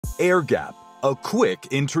AirGap, a quick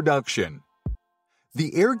introduction.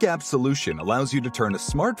 The AirGap solution allows you to turn a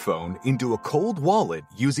smartphone into a cold wallet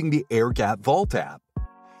using the AirGap Vault app.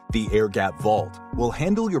 The AirGap Vault will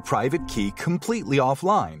handle your private key completely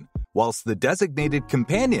offline, whilst the designated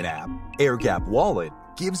companion app, AirGap Wallet,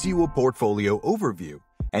 gives you a portfolio overview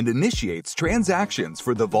and initiates transactions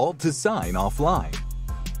for the vault to sign offline.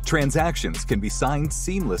 Transactions can be signed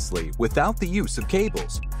seamlessly without the use of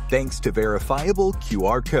cables, thanks to verifiable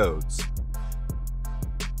QR codes.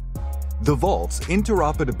 The Vault's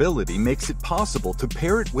interoperability makes it possible to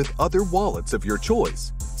pair it with other wallets of your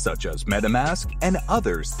choice, such as MetaMask and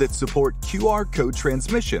others that support QR code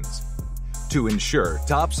transmissions. To ensure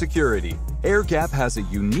top security, AirGap has a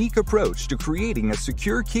unique approach to creating a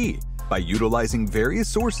secure key by utilizing various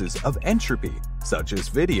sources of entropy, such as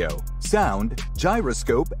video, sound,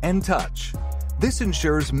 gyroscope, and touch. This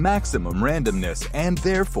ensures maximum randomness and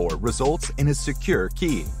therefore results in a secure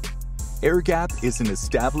key. AirGap is an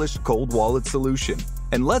established cold wallet solution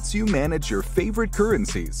and lets you manage your favorite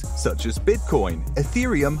currencies such as Bitcoin,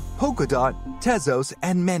 Ethereum, Polkadot, Tezos,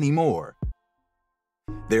 and many more.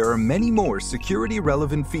 There are many more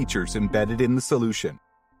security-relevant features embedded in the solution.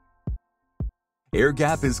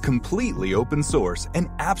 AirGap is completely open source and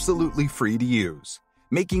absolutely free to use,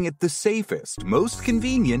 making it the safest, most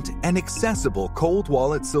convenient, and accessible cold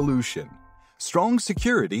wallet solution. Strong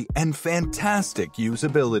security and fantastic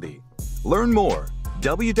usability. Learn more,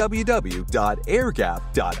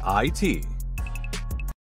 www.airgap.it.